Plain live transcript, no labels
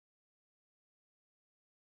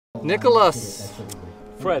Nicolas,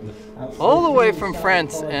 Fred, all the way from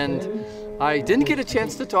France, and I didn't get a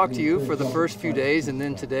chance to talk to you for the first few days, and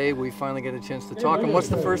then today we finally get a chance to talk. And what's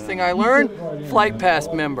the first thing I learned? Flight pass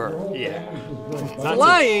member. yeah.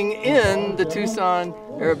 Flying in the Tucson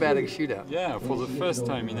aerobatic shootout. Yeah, for the first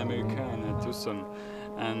time in America and at Tucson.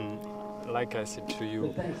 And like I said to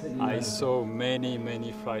you, I saw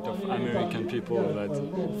many flights of American people that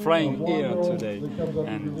flying here today,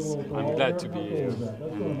 and I'm glad to be here.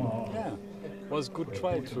 And yeah, it was good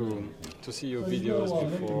try to see your videos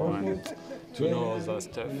before and to know all that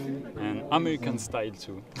stuff, and American style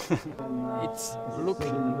too. It's look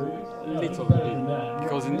little bit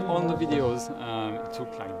because on the videos it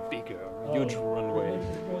looked like bigger, huge runway,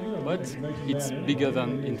 but it's bigger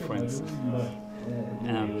than in France.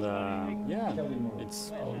 And yeah,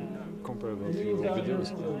 it's comparable to your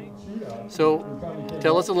videos. So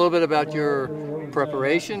tell us a little bit about your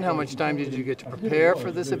preparation. How much time did you get to prepare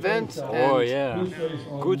for this event? Oh yeah,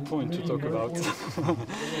 good point to talk about.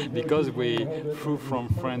 Because we flew from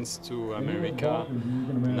France to America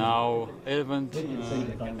now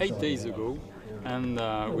 8 days ago, and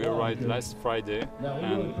we arrived last Friday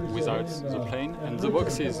and without the plane, and the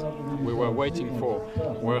boxes we were waiting for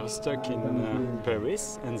were stuck in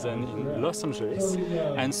Paris and then in Los Angeles,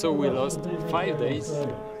 and so we lost 5 days,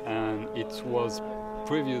 and it was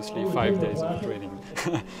previously 5 days of training.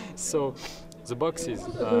 So the boxes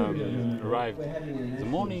arrived the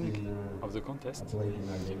morning of the contest,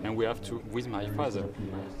 and we have to, with my father,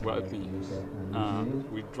 who helped me,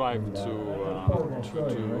 we drive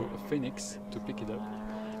to Phoenix to pick it up,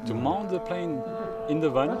 to mount the plane in the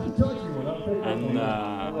van, and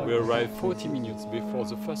we arrived 40 minutes before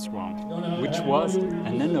the first round, which was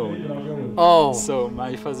an unknown. Oh! So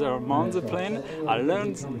my father mounted the plane, I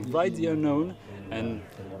learned right the unknown, and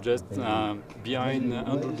just behind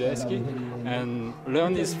Andrew Jeski, and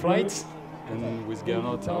learned his flight. And with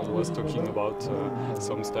Gernot, I was talking about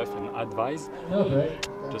some stuff and advice.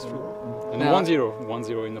 Just flew. And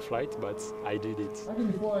 1-0 in the flight, but I did it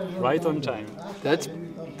right on time.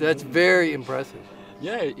 That's very impressive.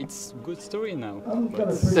 Yeah, it's a good story now.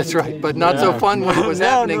 That's right, but not so fun when it was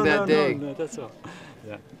happening that day. No, that's all.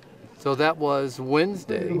 Yeah. So that was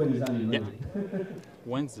Wednesday. Yeah.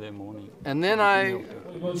 Wednesday morning. And then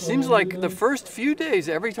seems like the first few days,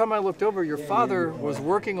 every time I looked over, your father was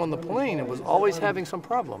working on the plane and was always having some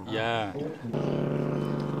problem. Yeah.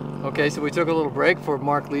 Okay, so we took a little break for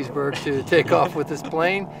Mark Leesburg to take off with this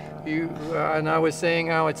plane. And I was saying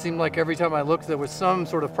how it seemed like every time I looked there was some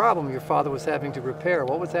sort of problem your father was having to repair.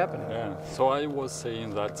 What was happening? Yeah, so I was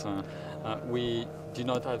saying that we did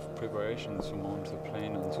not have preparation to mount the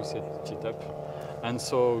plane and to set it up. And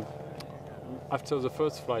so after the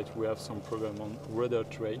first flight, we have some problem on rudder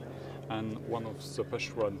tray, and one of the push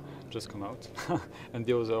rod just come out, and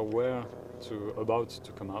the other were about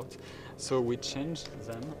to come out. So we changed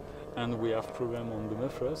them, and we have problem on the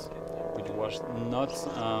mufflers, which was not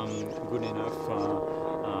good enough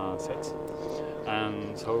set.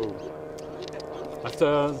 And so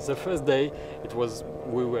after the first day,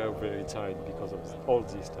 we were very tired because of all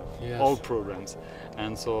this stuff, yes. All programs,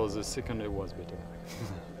 and so the second day was better.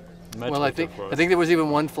 Well, I think there was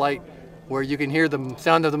even one flight where you can hear the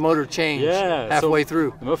sound of the motor change halfway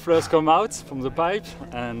through. The mufflers come out from the pipe,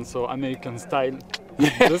 and so American style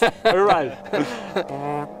just arrived.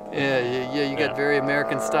 Yeah, you got very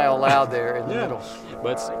American style loud there in the middle.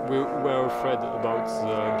 But we were afraid about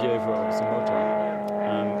the behavior of the motor,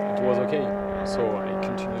 and it was okay. So I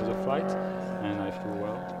continued the flight, and I flew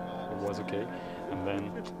well. It was okay, and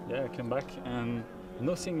then I came back, and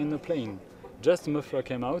nothing in the plane. Just the muffler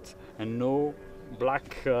came out and no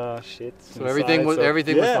black shit. So everything was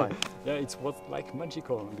fine. Yeah, it was like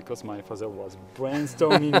magical because my father was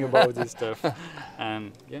brainstorming about this stuff,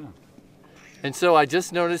 and yeah. And so I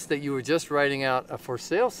just noticed that you were just writing out a for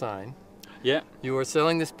sale sign. Yeah. You were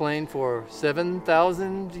selling this plane for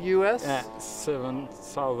 $7,000 US? Yeah,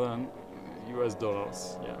 $7,000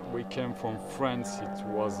 US. Yeah, we came from France. It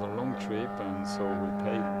was a long trip, and so we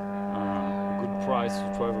paid good price to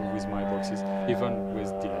travel with my boxes, even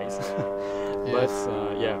with delays. But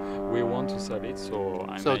yeah, we want to sell it, so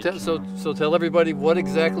So tell everybody what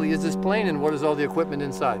exactly is this plane and what is all the equipment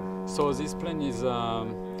inside. So this plane is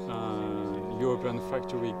European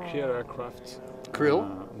factory Krill aircraft. Krill?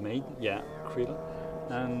 Made, yeah, Krill,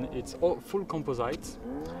 and it's all full composite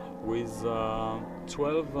with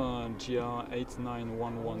 12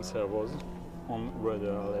 GR8911 servos on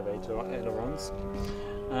rudder, elevator, ailerons.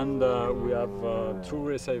 And we have 2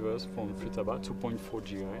 receivers from Futaba, 2.4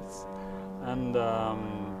 GHz, and a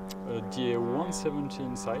DA170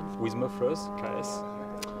 inside with mufflers, KS,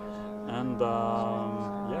 and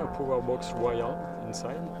yeah, power box Royal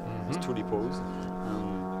inside. It's 2 depots.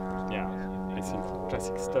 Yeah, I think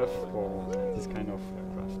classic stuff for this kind of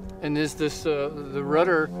aircraft. And is this the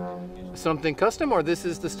rudder something custom, or this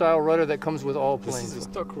is the style rudder that comes with all planes? This is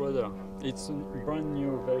a stock rudder. It's a brand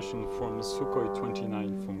new version from Sukhoi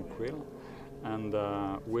 29 from Krill, and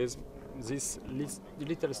with this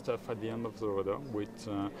little stuff at the end of the rudder, which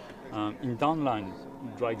in downline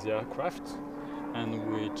drags the aircraft, and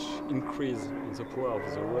which increase the power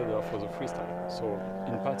of the rudder for the freestyle. So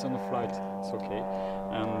in pattern flight, it's okay,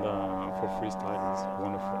 and for freestyle, it's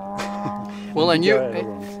wonderful. Well,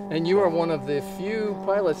 and you are one of the few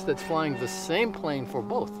pilots that's flying the same plane for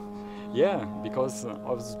both. Yeah, because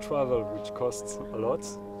of the travel, which costs a lot.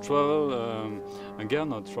 Travel, again,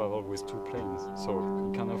 not travel with 2 planes, so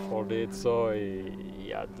he can afford it. So he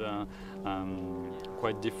had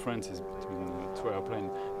quite differences between 2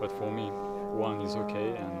 airplanes. But for me, one is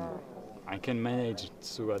okay, and I can manage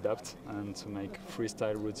to adapt and to make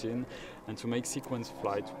freestyle routine and to make sequence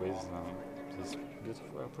flight with this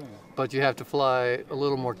beautiful airplane. But you have to fly a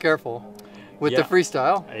little more careful with the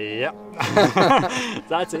freestyle. Yeah,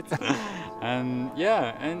 that's it. And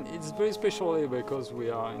yeah, and it's very special because we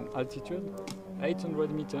are in altitude,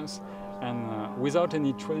 800 meters, and without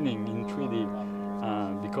any training in 3D,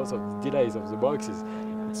 because of the delays of the boxes,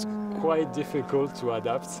 it's quite difficult to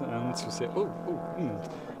adapt and to say,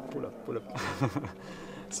 pull up.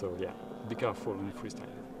 So yeah, be careful in freestyle.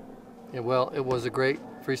 Yeah, well, it was a great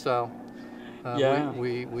freestyle.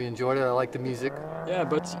 We enjoyed it. I like the music. Yeah,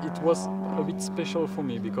 but it was a bit special for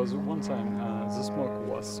me because one time the smoke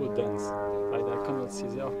was so dense, like I cannot see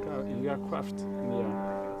the aircraft in the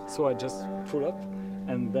air. So I just pull up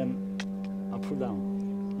and then I pull down.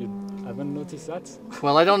 You haven't noticed that?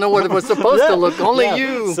 Well, I don't know what it was supposed to look. Only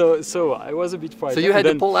you. So I was a bit frightened. So you had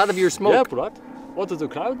to pull out of your smoke. Yeah, pull out, out of the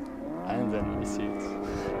cloud, and then I see it.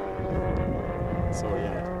 So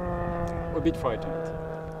yeah, a bit frightened.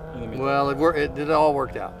 Well, it all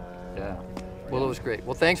worked out. Yeah. Well, it was great.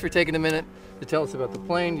 Well, thanks for taking a minute to tell us about the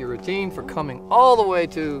plane, your routine, for coming all the way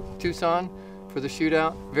to Tucson for the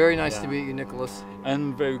shootout. Very nice to meet you, Nicolas.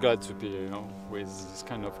 And very glad to be, with this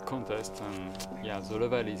kind of contest. And yeah, the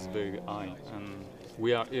level is very high, and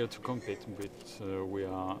we are here to compete, but we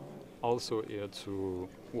are also here to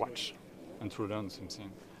watch and to learn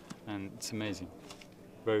something. And it's amazing,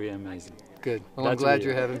 very amazing. Good. Well, I'm glad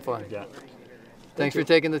you're having fun. Yeah. Thanks for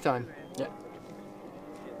taking the time. Yeah.